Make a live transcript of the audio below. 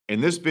In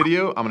this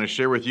video, I'm going to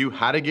share with you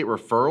how to get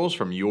referrals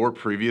from your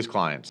previous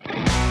clients.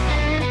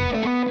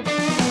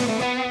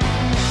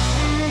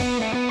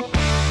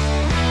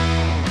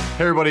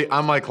 Hey everybody,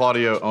 I'm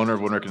Claudio, owner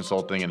of WinRate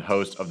Consulting and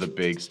host of the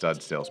Big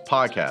Stud Sales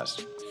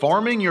Podcast.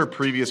 Farming your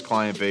previous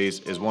client base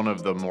is one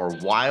of the more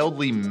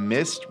wildly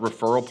missed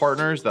referral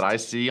partners that I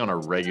see on a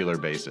regular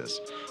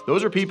basis.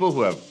 Those are people who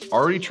have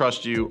already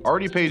trust you,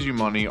 already pays you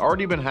money,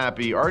 already been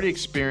happy, already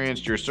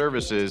experienced your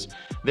services.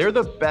 They're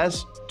the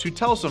best to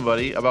tell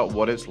somebody about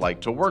what it's like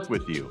to work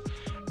with you.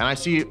 And I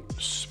see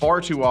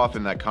far too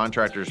often that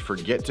contractors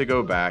forget to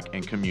go back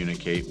and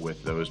communicate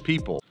with those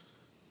people.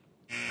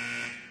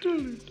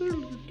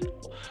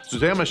 So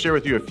today I'm going to share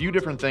with you a few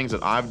different things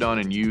that I've done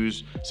and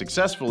used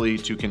successfully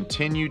to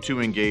continue to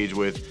engage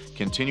with,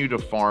 continue to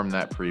farm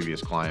that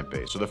previous client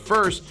base. So the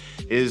first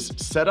is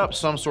set up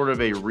some sort of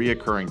a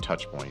reoccurring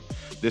touch point.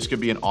 This could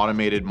be an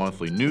automated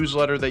monthly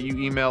newsletter that you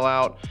email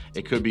out.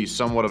 It could be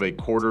somewhat of a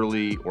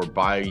quarterly or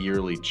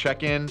bi-yearly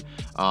check-in.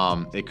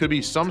 It could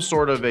be some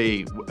sort of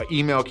a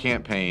email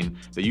campaign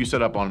that you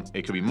set up on.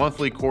 It could be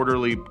monthly,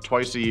 quarterly,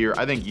 twice a year.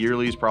 I think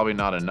yearly is probably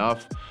not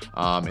enough.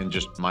 And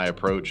just my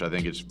approach, I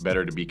think it's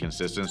better to be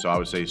consistent. So I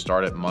would say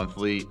start at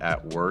monthly,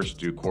 at worst,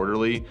 do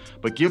quarterly,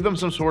 but give them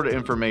some sort of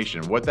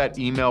information. What that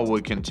email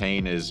would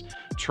contain is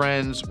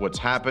trends, what's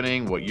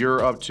happening, what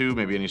you're up to,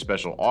 maybe any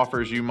special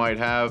offers you might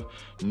have,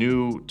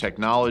 new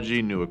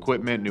technology, new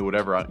equipment, new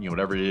whatever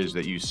it is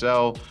that you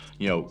sell.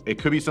 It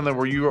could be something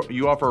where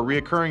you offer a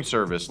reoccurring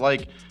service,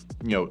 like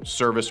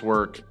service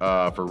work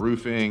for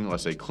roofing,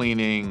 let's say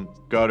cleaning,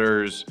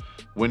 gutters,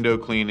 window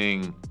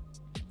cleaning,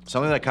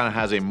 something that kind of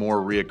has a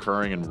more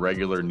reoccurring and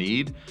regular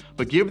need,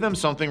 but give them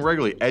something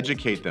regularly,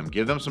 educate them,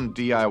 give them some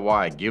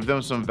DIY, give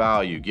them some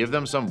value, give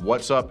them some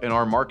what's up in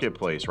our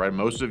marketplace, right?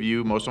 Most of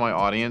my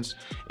audience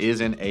is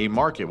in a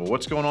market. Well,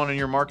 what's going on in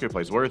your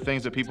marketplace? What are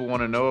things that people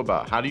want to know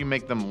about? How do you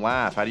make them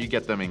laugh? How do you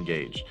get them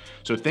engaged?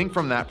 So think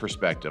from that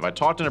perspective. I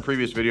talked in a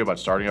previous video about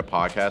starting a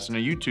podcast and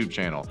a YouTube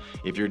channel.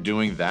 If you're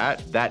doing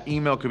that, that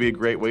email could be a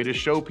great way to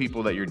show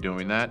people that you're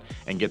doing that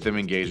and get them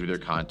engaged with your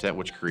content,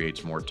 which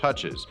creates more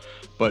touches.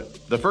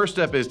 But the first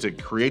step is to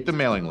create the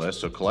mailing list,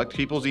 so collect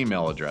people's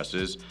email addresses.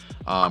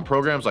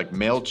 Programs like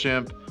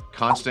MailChimp,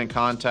 Constant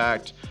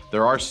Contact,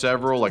 there are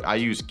several, like I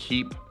use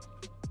Keep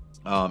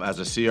as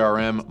a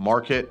CRM,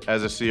 Market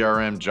as a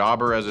CRM,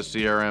 Jobber as a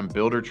CRM,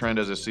 Buildertrend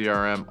as a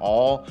CRM,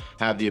 all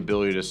have the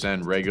ability to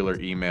send regular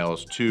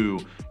emails to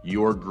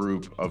your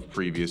group of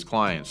previous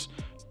clients.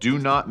 Do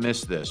not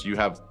miss this. You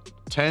have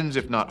tens,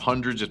 if not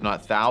hundreds, if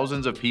not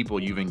thousands of people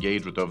you've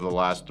engaged with over the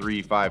last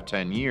 3, 5,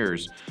 10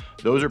 years.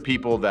 Those are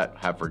people that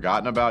have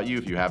forgotten about you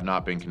if you have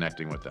not been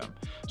connecting with them.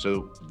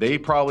 So they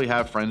probably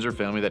have friends or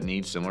family that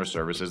need similar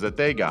services that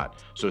they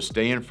got. So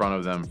stay in front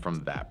of them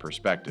from that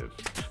perspective.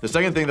 The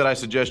second thing that I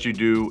suggest you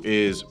do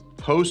is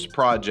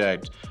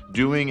post-project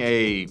doing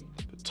a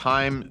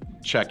time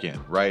check-in,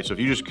 right? So if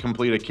you just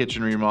complete a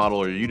kitchen remodel,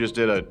 or you just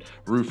did a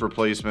roof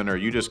replacement, or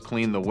you just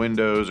cleaned the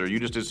windows, or you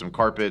just did some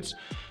carpets,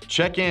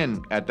 check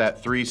in at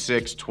that 3,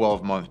 6,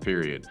 12-month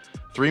period.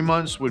 3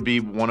 months would be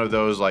one of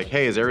those like,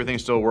 hey, is everything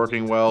still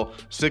working well?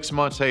 6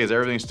 months, hey, is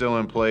everything still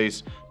in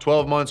place?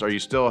 12 months, are you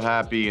still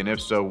happy? And if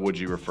so, would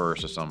you refer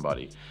us to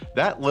somebody?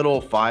 That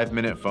little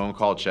 5-minute phone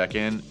call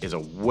check-in is a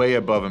way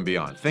above and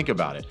beyond. Think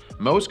about it.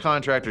 Most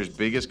contractors'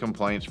 biggest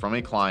complaints from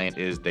a client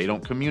is they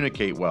don't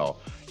communicate well.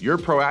 You're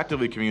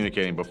proactively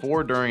communicating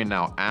before, during, and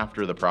now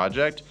after the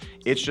project.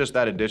 It's just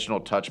that additional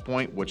touch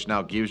point, which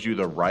now gives you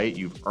the right,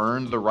 you've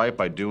earned the right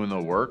by doing the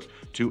work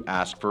to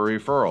ask for a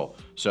referral.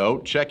 So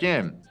check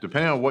in.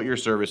 Depending on what your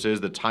service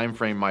is, the time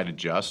frame might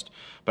adjust,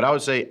 but I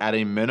would say at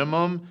a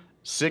minimum,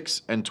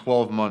 6 and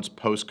 12 months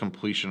post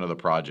completion of the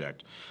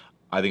project.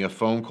 I think a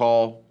phone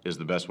call is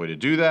the best way to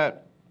do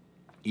that.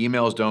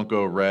 Emails don't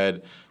go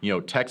read.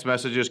 Text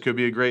messages could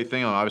be a great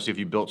thing. Obviously, if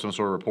you built some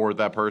sort of rapport with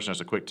that person, it's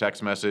a quick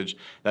text message.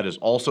 That is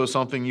also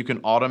something you can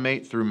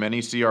automate through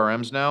many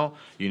CRMs now.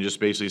 You can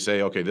just basically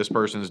say, okay, this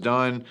person's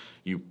done.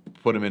 You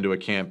put them into a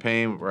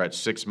campaign where at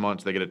 6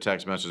 months, they get a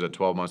text message. At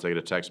 12 months, they get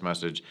a text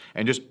message,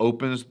 and just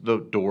opens the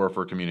door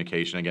for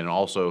communication again. And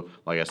also,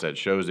 like I said,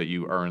 shows that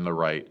you earn the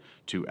right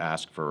to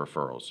ask for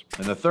referrals.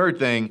 And the third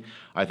thing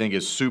I think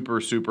is super,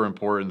 super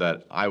important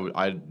that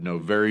I know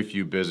very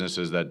few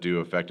businesses that do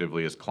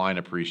effectively is client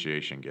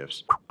appreciation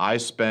gifts. I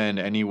spend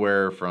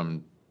anywhere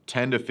from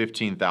 $10,000 to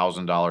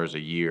 $15,000 a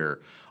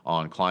year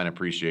on client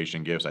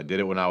appreciation gifts. I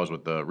did it when I was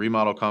with the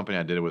remodel company.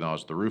 I did it when I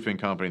was with the roofing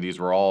company. These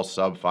were all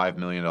sub $5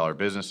 million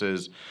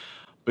businesses.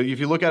 But if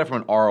you look at it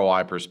from an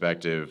ROI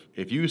perspective,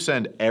 if you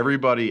send every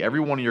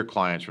one of your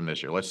clients from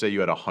this year, let's say you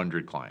had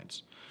 100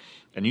 clients,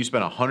 and you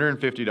spend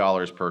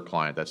 $150 per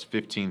client, that's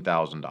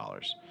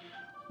 $15,000.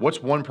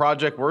 What's one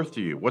project worth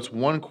to you? What's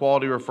one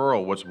quality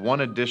referral? What's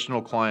one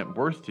additional client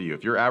worth to you?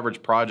 If your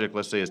average project,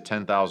 let's say, is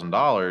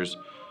 $10,000,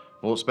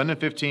 well, spending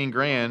 15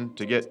 grand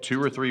to get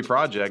 2 or 3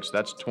 projects,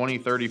 that's 20,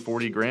 30,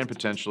 40 grand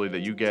potentially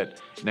that you get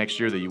next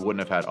year that you wouldn't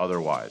have had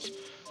otherwise.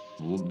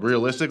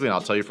 Realistically, and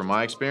I'll tell you from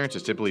my experience,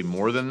 it's typically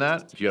more than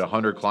that. If you had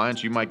 100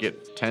 clients, you might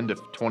get 10 to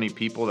 20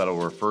 people that'll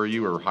refer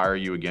you or hire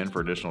you again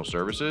for additional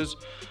services.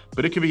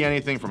 But it could be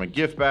anything from a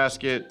gift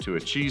basket to a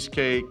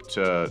cheesecake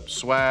to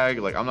swag.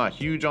 Like, I'm not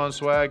huge on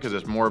swag because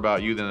it's more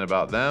about you than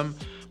about them,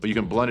 but you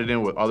can blend it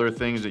in with other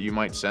things that you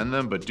might send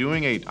them. But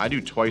I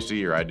do twice a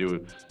year. I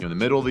do, in the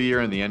middle of the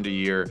year and the end of the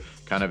year,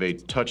 kind of a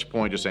touch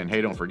point, just saying,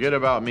 hey, don't forget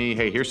about me.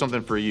 Hey, here's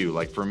something for you.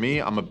 Like for me,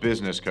 I'm a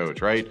business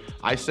coach, right?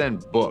 I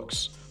send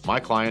books. My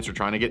clients are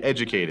trying to get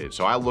educated.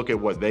 So I look at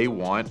what they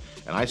want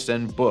and I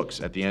send books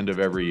at the end of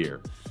every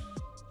year.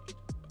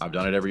 I've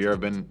done it every year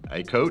I've been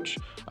a coach.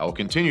 I will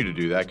continue to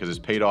do that because it's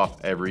paid off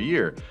every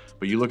year.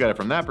 But you look at it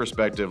from that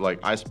perspective, like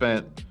I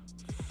spent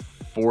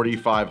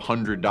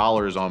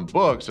 $4,500 on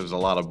books. It was a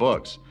lot of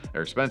books.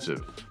 They're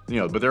expensive,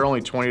 but they're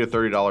only $20 to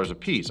 $30 a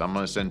piece. I'm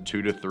gonna send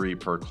 2 to 3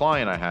 per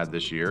client I had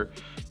this year.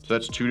 So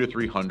that's 200 to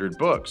 300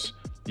 books.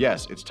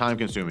 Yes, it's time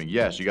consuming.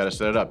 Yes, you gotta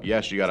set it up.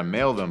 Yes, you gotta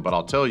mail them, but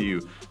I'll tell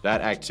you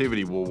that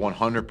activity will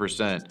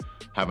 100%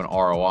 have an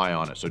ROI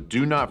on it. So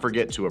do not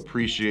forget to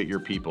appreciate your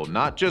people,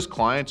 not just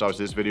clients.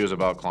 Obviously this video is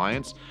about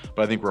clients,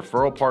 but I think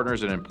referral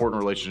partners and important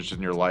relationships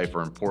in your life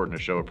are important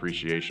to show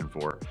appreciation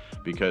for,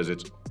 because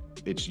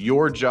it's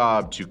your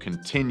job to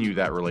continue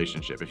that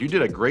relationship. If you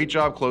did a great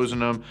job closing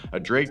them, a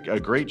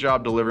great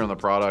job delivering on the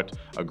product,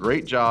 a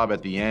great job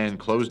at the end,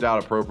 closed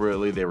out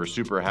appropriately, they were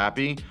super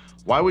happy,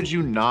 why would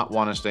you not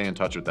want to stay in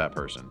touch with that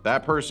person?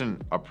 That person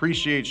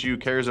appreciates you,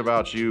 cares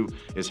about you,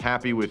 is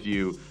happy with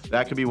you.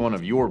 That could be one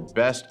of your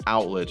best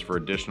outlets for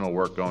additional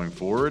work going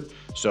forward.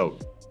 So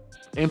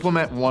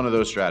implement one of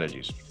those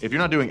strategies. If you're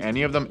not doing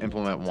any of them,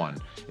 implement one.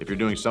 If you're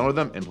doing some of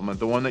them, implement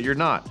the one that you're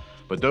not.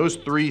 But those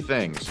 3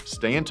 things,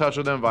 stay in touch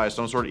with them via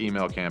some sort of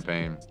email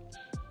campaign,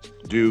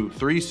 do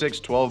 3, 6,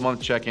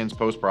 12-month check-ins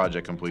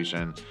post-project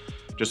completion.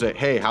 Just say,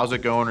 hey, how's it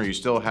going? Are you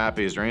still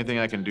happy? Is there anything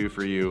I can do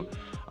for you?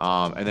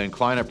 And then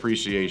client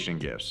appreciation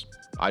gifts.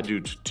 I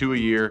do 2 a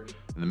year,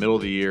 in the middle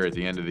of the year, at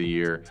the end of the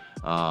year.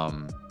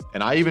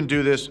 And I even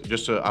do this,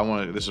 this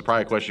is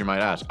probably a question you might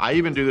ask. I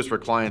even do this for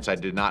clients I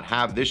did not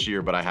have this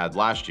year, but I had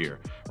last year,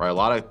 right? A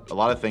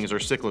lot of things are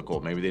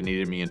cyclical. Maybe they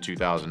needed me in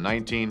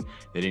 2019.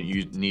 They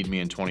didn't need me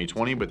in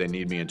 2020, but they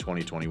need me in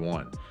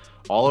 2021.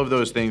 All of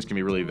those things can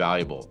be really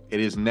valuable. It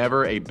is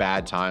never a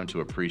bad time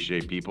to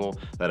appreciate people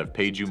that have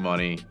paid you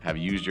money, have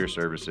used your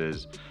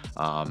services,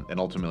 and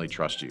ultimately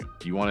trust you.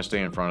 You want to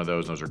stay in front of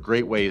those. Those are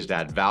great ways to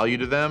add value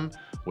to them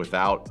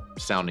without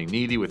sounding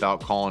needy,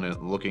 without calling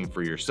and looking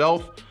for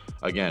yourself.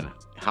 Again,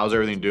 how's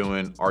everything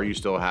doing? Are you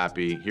still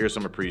happy? Here's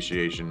some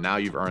appreciation. Now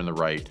you've earned the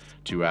right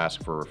to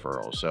ask for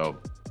referrals. So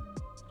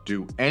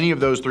do any of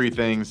those 3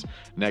 things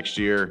next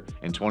year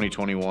in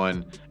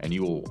 2021, and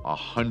you will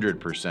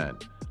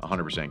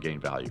 100% gain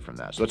value from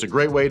that. So that's a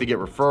great way to get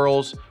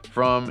referrals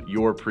from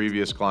your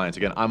previous clients.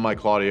 Again, I'm Mike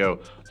Claudio,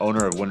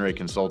 owner of WinRate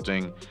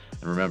Consulting.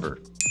 And remember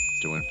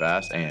to win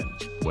fast and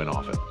win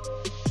often.